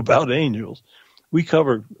I do about angels. We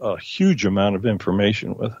cover a huge amount of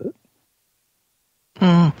information with it.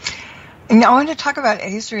 Mm. Now I want to talk about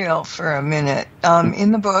Azrael for a minute.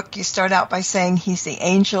 In the book, you start out by saying he's the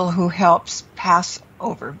angel who helps pass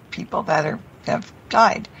over people that have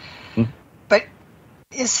died. Mm. But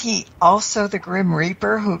is he also the Grim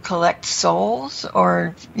Reaper who collects souls?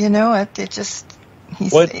 Or,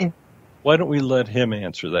 Why don't we let him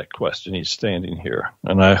answer that question? He's standing here,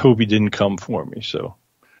 and I hope he didn't come for me. So,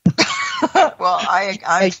 well,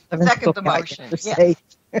 I second the motion. Yes.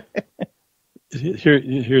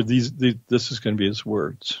 Here, this is going to be his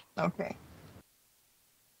words. Okay.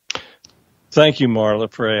 Thank you, Marla,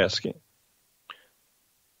 for asking.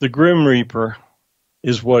 The Grim Reaper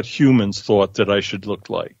is what humans thought that I should look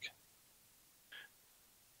like.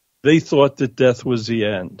 They thought that death was the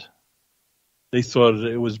end. They thought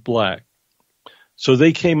it was black. So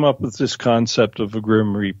they came up with this concept of a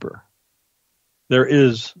Grim Reaper. There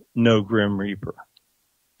is no Grim Reaper.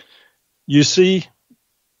 You see,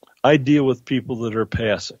 I deal with people that are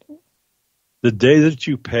passing. The day that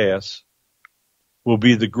you pass will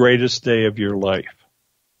be the greatest day of your life.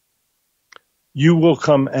 You will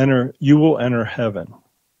enter heaven,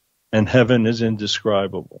 and heaven is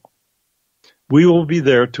indescribable. We will be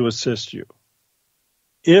there to assist you.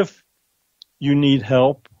 If you need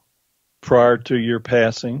help prior to your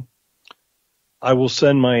passing, I will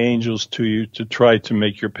send my angels to you to try to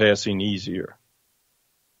make your passing easier.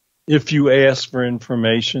 If you ask for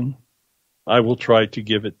information, I will try to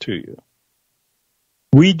give it to you.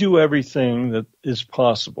 We do everything that is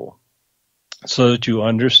possible so that you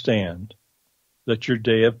understand that your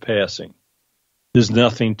day of passing is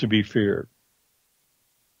nothing to be feared.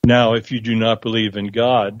 Now, if you do not believe in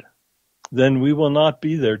God, then we will not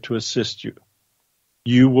be there to assist you.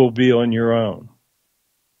 You will be on your own.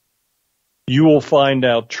 You will find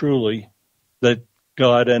out truly that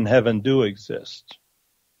God and heaven do exist.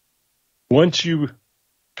 Once you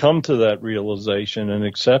come to that realization and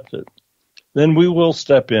accept it, then we will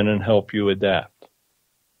step in and help you adapt.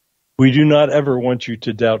 We do not ever want you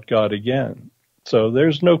to doubt God again. So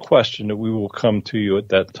there's no question that we will come to you at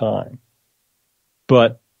that time.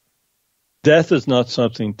 But death is not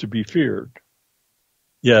something to be feared.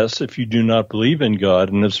 Yes, if you do not believe in God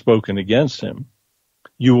and have spoken against him,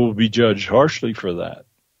 you will be judged harshly for that.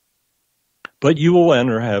 But you will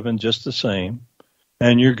enter heaven just the same,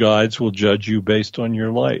 and your guides will judge you based on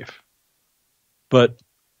your life. But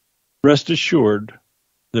rest assured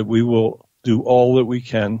that we will do all that we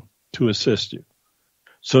can to assist you.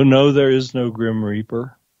 So no, there is no Grim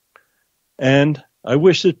Reaper. And I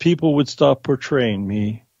wish that people would stop portraying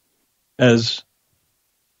me as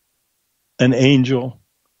an angel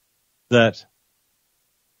that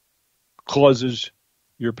causes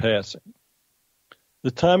your passing.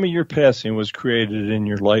 The time of your passing was created in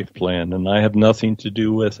your life plan, and I have nothing to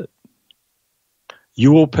do with it.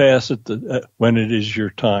 You will pass it when it is your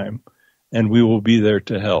time, and we will be there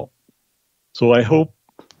to help. So I hope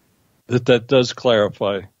that does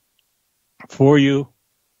clarify for you,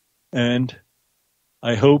 and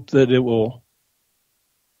I hope that it will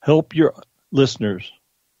help your listeners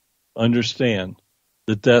understand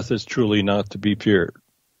that death is truly not to be feared.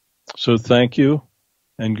 So thank you,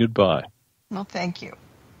 and goodbye. Well, thank you.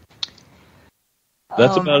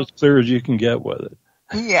 That's about as clear as you can get with it.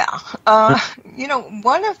 Yeah.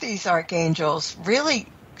 One of these archangels really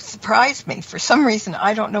surprised me. For some reason,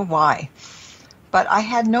 I don't know why. But I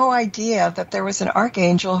had no idea that there was an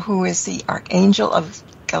archangel who is the archangel of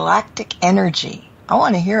intergalactic energy. I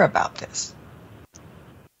want to hear about this.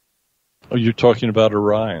 Oh, you're talking about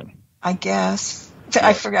Orion. I guess. Yeah.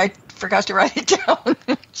 I forgot to write it down.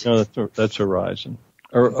 No, that's Horizon.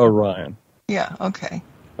 Or Orion. Yeah, okay.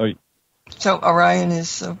 Oh, so Orion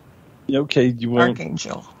is okay, you want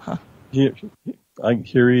Archangel, huh? Here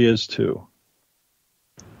he is too.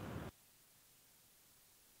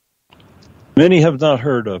 Many have not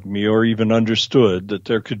heard of me or even understood that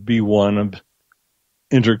there could be one of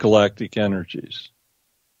intergalactic energies.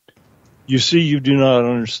 You see, you do not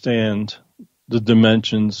understand the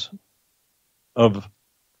dimensions of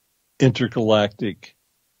intergalactic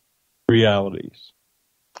realities.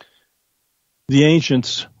 The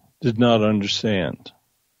ancients did not understand.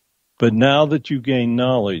 But now that you gain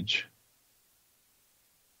knowledge,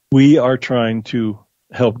 we are trying to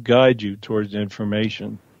help guide you towards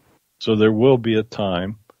information. So there will be a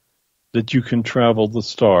time that you can travel the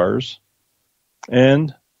stars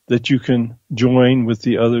and that you can join with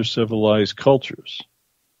the other civilized cultures.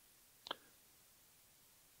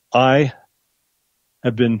 I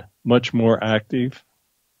have been much more active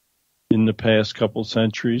in the past couple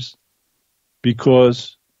centuries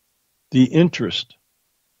because the interest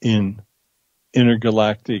in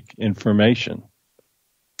intergalactic information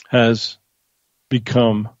has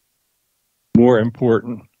become more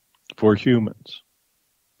important for humans.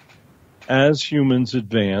 As humans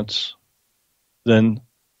advance, then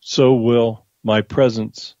so will my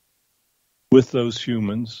presence with those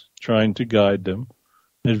humans, trying to guide them,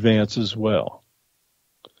 advance as well.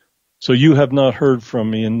 So you have not heard from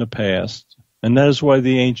me in the past, and that is why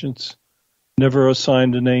the ancients never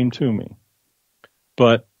assigned a name to me.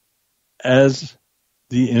 But as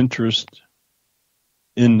the interest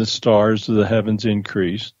in the stars of the heavens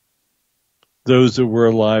increased, those that were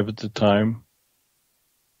alive at the time,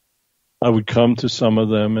 I would come to some of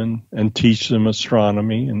them and teach them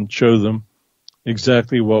astronomy and show them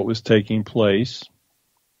exactly what was taking place.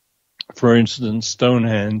 For instance,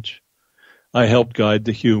 Stonehenge, I helped guide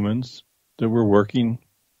the humans that were working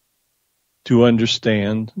to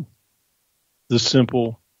understand the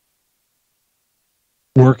simple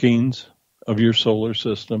workings of your solar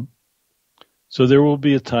system. So there will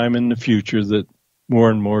be a time in the future that more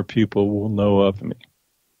and more people will know of me.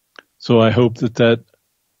 So I hope that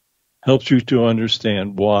helps you to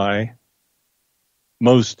understand why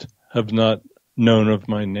most have not known of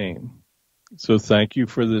my name. So thank you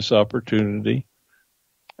for this opportunity,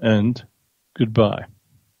 and goodbye.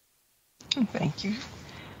 Thank you.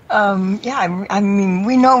 I mean,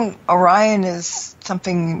 we know Orion is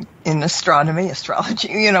something in astronomy,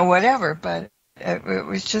 astrology, whatever, but it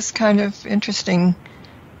was just kind of interesting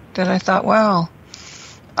that I thought, wow.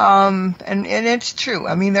 And it's true.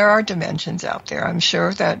 I mean, there are dimensions out there, I'm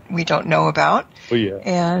sure, that we don't know about. Oh, yeah.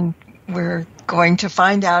 And we're going to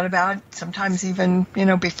find out about sometimes even,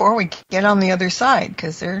 before we get on the other side,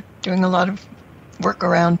 because they're doing a lot of work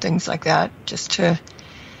around things like that just to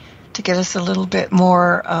get us a little bit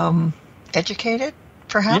more educated,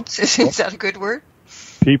 perhaps. Yeah. Is that a good word?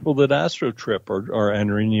 People that astro trip are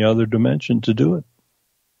entering the other dimension to do it.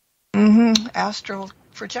 Mm-hmm. Astral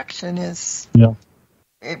projection is... Yeah.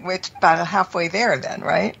 It's about halfway there then,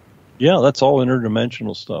 right? Yeah, that's all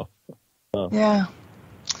interdimensional stuff. Yeah.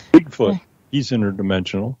 Bigfoot, he's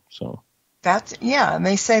interdimensional, so. And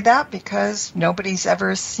they say that because nobody's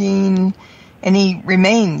ever seen any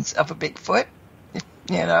remains of a Bigfoot,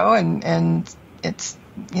 and it's,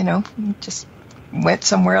 just went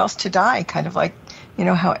somewhere else to die, kind of like,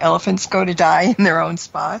 how elephants go to die in their own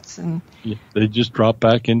spots. And yeah, they just drop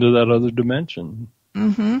back into that other dimension.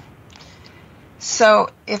 Mm-hmm. So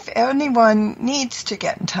if anyone needs to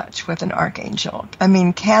get in touch with an archangel, I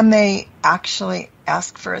mean, can they actually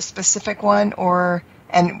ask for a specific one,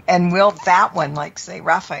 and will that one, like say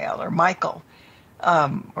Raphael or Michael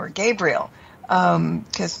or Gabriel,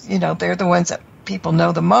 because they're the ones that people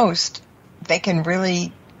know the most, they can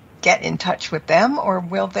really get in touch with them, or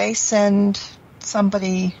will they send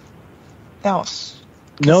somebody else?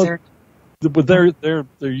 No. But they're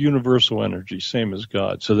universal energy, same as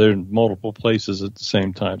God. So they're in multiple places at the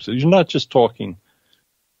same time. So you're not just talking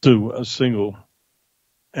to a single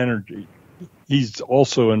energy. He's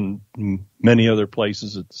also in many other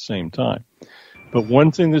places at the same time. But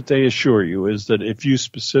one thing that they assure you is that if you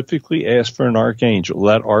specifically ask for an archangel,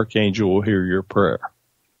 that archangel will hear your prayer.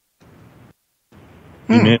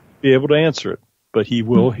 He may not be able to answer it, but he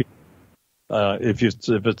will hear. If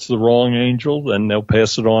it's the wrong angel, then they'll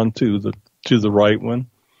pass it on to the right one.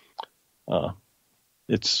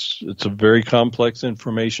 It's a very complex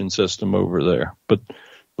information system over there.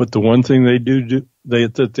 But the one thing they do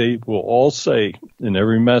that they will all say in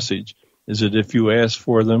every message is that if you ask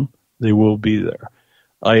for them, they will be there.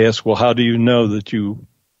 I ask, well, how do you know that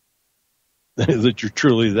that you're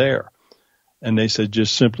truly there? And they said,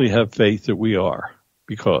 just simply have faith that we are,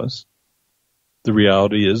 because the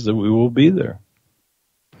reality is that we will be there.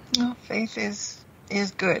 Well, faith is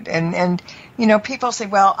good. And people say,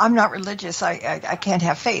 well, I'm not religious. I can't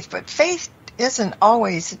have faith. But faith isn't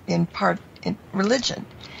always in part in religion.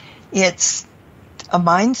 It's a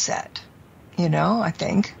mindset, I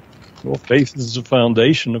think. Well, faith is the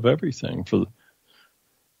foundation of everything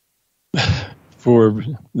for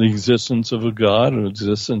the existence of a God, an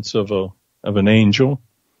existence of an angel,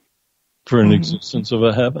 for an existence of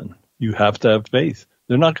a heaven. You have to have faith.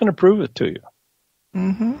 They're not going to prove it to you.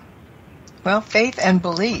 Mm-hmm. Well, faith and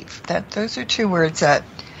belief, those are two words that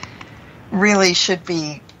really should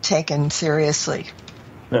be taken seriously.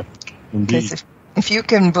 Yeah, indeed. Because if you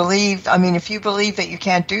can believe, if you believe that you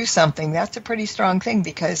can't do something, that's a pretty strong thing,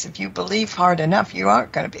 because if you believe hard enough, you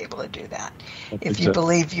aren't going to be able to do that. If you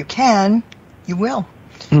believe you can, you will.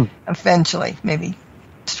 Eventually, maybe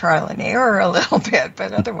trial and error a little bit,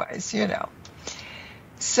 but otherwise,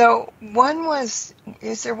 So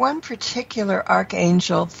is there one particular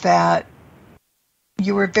archangel that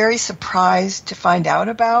you were very surprised to find out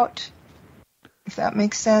about? If that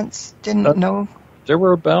makes sense? Didn't know? There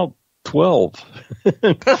were about 12.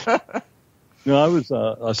 I was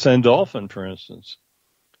a Sandalphon, for instance.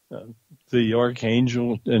 The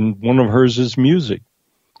archangel, and one of hers is music.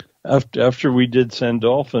 After we did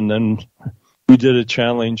Sandalphon, then we did a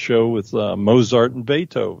challenge show with Mozart and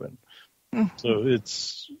Beethoven. So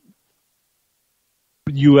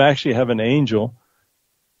you actually have an angel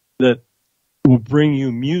that will bring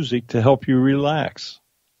you music to help you relax,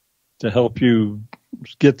 to help you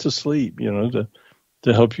get to sleep, to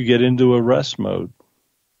help you get into a rest mode.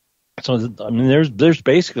 So, there's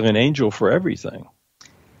basically an angel for everything.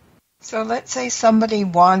 So let's say somebody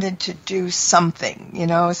wanted to do something,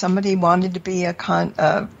 somebody wanted to be a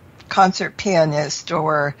concert pianist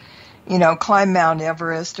or, climb Mount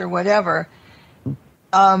Everest or whatever.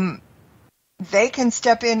 They can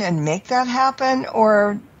step in and make that happen,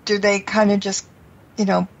 or do they kind of just,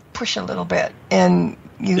 push a little bit? And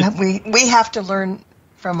we have to learn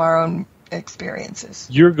from our own experiences.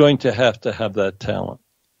 You're going to have that talent.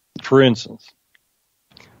 For instance,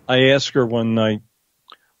 I asked her one night,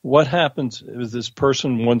 what happens if this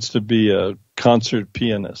person wants to be a concert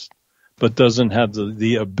pianist but doesn't have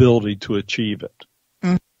the ability to achieve it?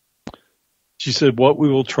 Mm-hmm. She said, what we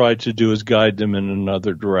will try to do is guide them in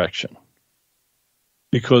another direction,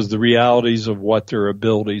 because the realities of what their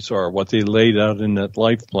abilities are, what they laid out in that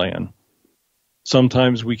life plan,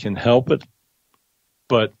 sometimes we can help it,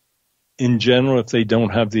 but in general, if they don't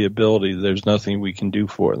have the ability, there's nothing we can do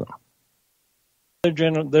for them.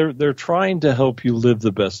 They're trying to help you live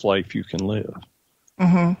the best life you can live.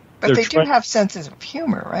 Mm-hmm. But they do have senses of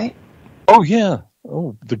humor, right? Oh, yeah.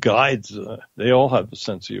 Oh, the guides, they all have a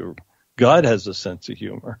sense of humor. God has a sense of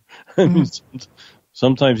humor. Mm-hmm.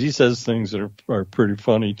 Sometimes he says things that are pretty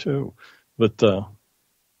funny, too. But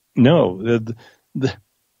no,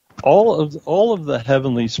 all of the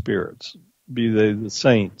heavenly spirits, be they the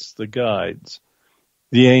saints, the guides,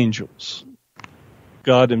 the angels,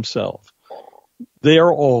 God himself, they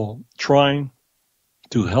are all trying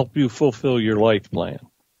to help you fulfill your life plan.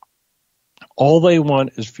 All they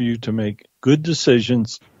want is for you to make good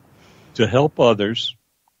decisions, to help others,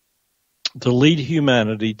 to lead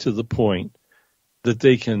humanity to the point that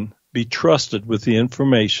they can be trusted with the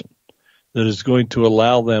information that is going to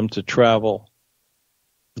allow them to travel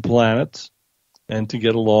the planets and to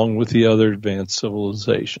get along with the other advanced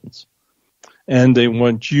civilizations. And they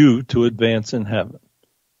want you to advance in heaven.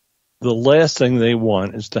 The last thing they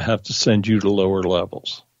want is to have to send you to lower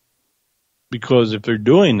levels. Because if they're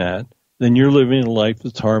doing that, then you're living a life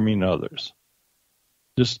that's harming others.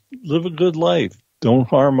 Just live a good life. Don't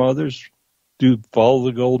harm others. Follow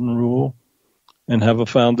the golden rule and have a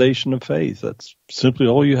foundation of faith. That's simply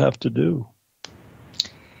all you have to do.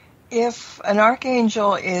 If an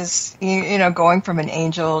archangel is, going from an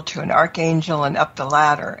angel to an archangel and up the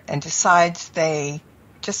ladder, and decides they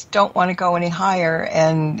just don't want to go any higher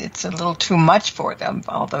and it's a little too much for them,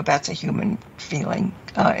 although that's a human feeling,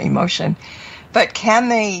 emotion, but can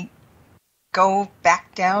they go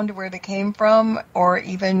back down to where they came from, or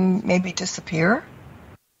even maybe disappear?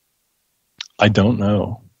 I don't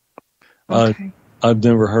know. Okay. I've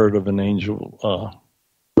never heard of an angel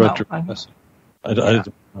retrogress. I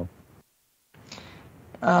don't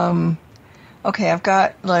know. Okay,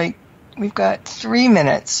 we've got 3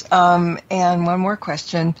 minutes, and one more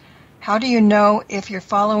question. How do you know if you're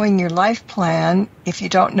following your life plan if you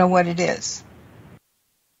don't know what it is?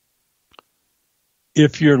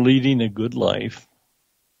 if you're leading a good life,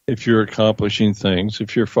 if you're accomplishing things,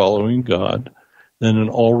 if you're following God, then in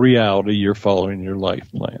all reality, you're following your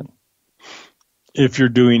life plan. If you're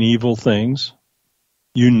doing evil things,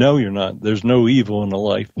 you know you're not. There's no evil in a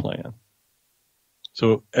life plan.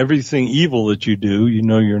 So everything evil that you do, you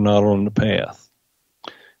know you're not on the path.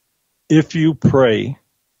 If you pray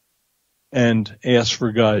and ask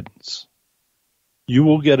for guidance, you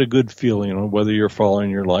will get a good feeling on whether you're following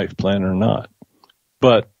your life plan or not.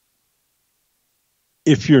 But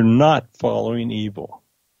if you're not following evil,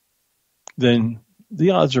 then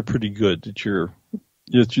the odds are pretty good that you're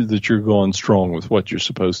going strong with what you're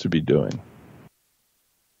supposed to be doing.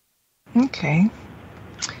 Okay.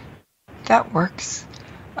 That works.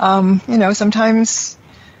 Sometimes,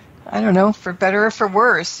 I don't know, for better or for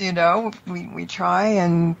worse, we try,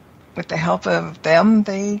 and with the help of them,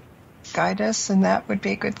 they guide us, and that would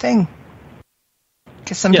be a good thing.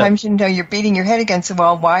 Because sometimes, you're beating your head against the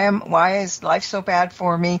wall. Why is life so bad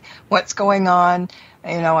for me? What's going on?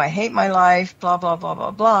 I hate my life, blah, blah, blah,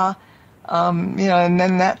 blah, blah. And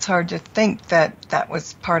then that's hard to think that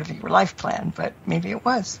was part of your life plan, but maybe it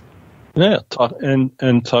was. Yeah, and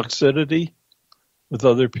toxicity with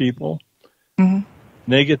other people,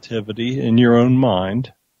 negativity in your own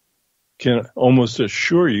mind can almost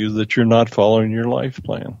assure you that you're not following your life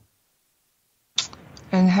plan.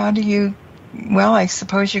 And how do you, I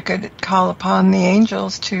suppose you could call upon the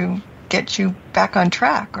angels to get you back on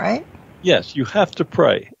track, right? Yes, you have to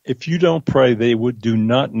pray. If you don't pray, they do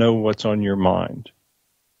not know what's on your mind.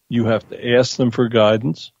 You have to ask them for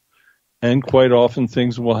guidance, and quite often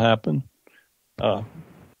things will happen. A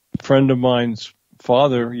friend of mine's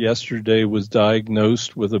father yesterday was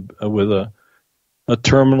diagnosed with a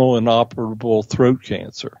terminal inoperable throat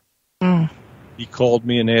cancer. He called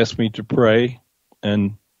me and asked me to pray,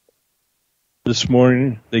 and this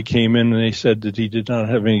morning they came in and they said that he did not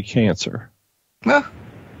have any cancer. Oh.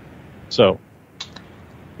 So,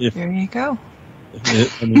 there you go.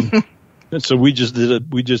 So we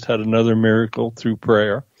just had another miracle through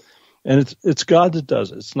prayer, and it's God that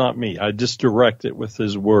does it. It's not me. I just direct it with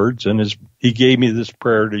His words, and He gave me this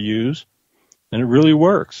prayer to use, and it really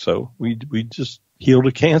works. So we just healed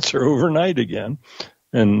a cancer overnight again,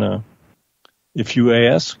 and if you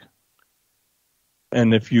ask,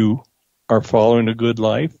 and if you are following a good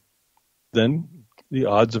life, then the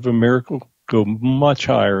odds of a miracle go much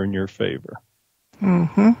higher in your favor.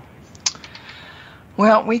 Mm-hmm.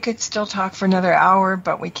 Well, we could still talk for another hour,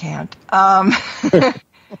 but we can't.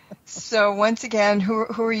 So once again, who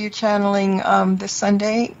are you channeling this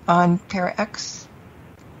Sunday on Para X?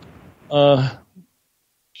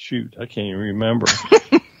 Shoot, I can't even remember.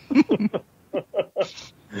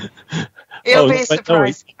 It'll be a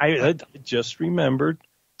surprise. I just remembered.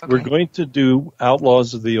 Okay. We're going to do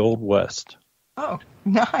Outlaws of the Old West. Oh,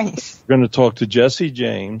 nice. We're going to talk to Jesse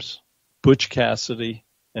James, Butch Cassidy,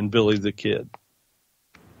 and Billy the Kid.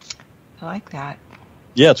 I like that.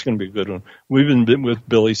 Yeah, it's going to be a good one. We've been with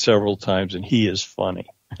Billy several times, and he is funny.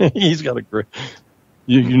 He's got a great...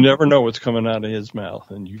 You never know what's coming out of his mouth,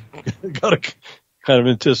 and you got to kind of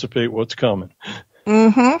anticipate what's coming.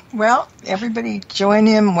 Mm-hmm. Well, everybody join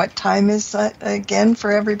him. What time is that again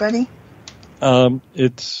for everybody?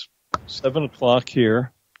 It's 7:00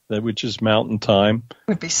 here, which is Mountain Time. It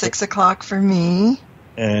would be 6:00 for me.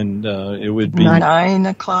 And it would be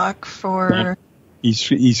 9:00 for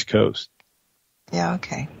East Coast. Yeah,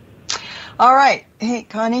 okay. All right. Hey,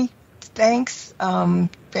 Connie, thanks.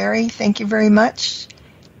 Barry, thank you very much.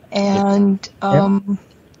 And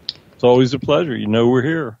it's always a pleasure. You know we're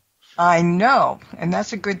here. I know, and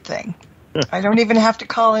that's a good thing. I don't even have to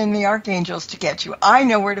call in the Archangels to get you. I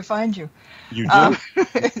know where to find you. You do.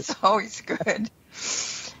 It's always good.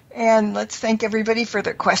 And let's thank everybody for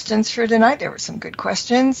their questions for tonight. There were some good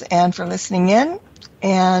questions, and for listening in.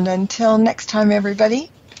 And until next time,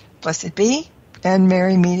 everybody, blessed be, and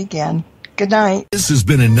merry meet again. Good night. This has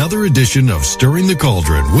been another edition of Stirring the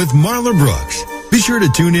Cauldron with Marla Brooks. Be sure to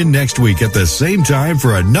tune in next week at the same time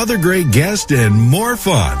for another great guest and more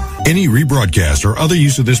fun. Any rebroadcast or other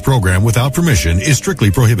use of this program without permission is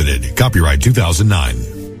strictly prohibited. Copyright 2009.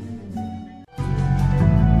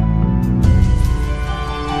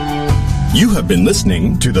 You have been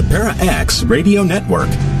listening to the Para X Radio Network.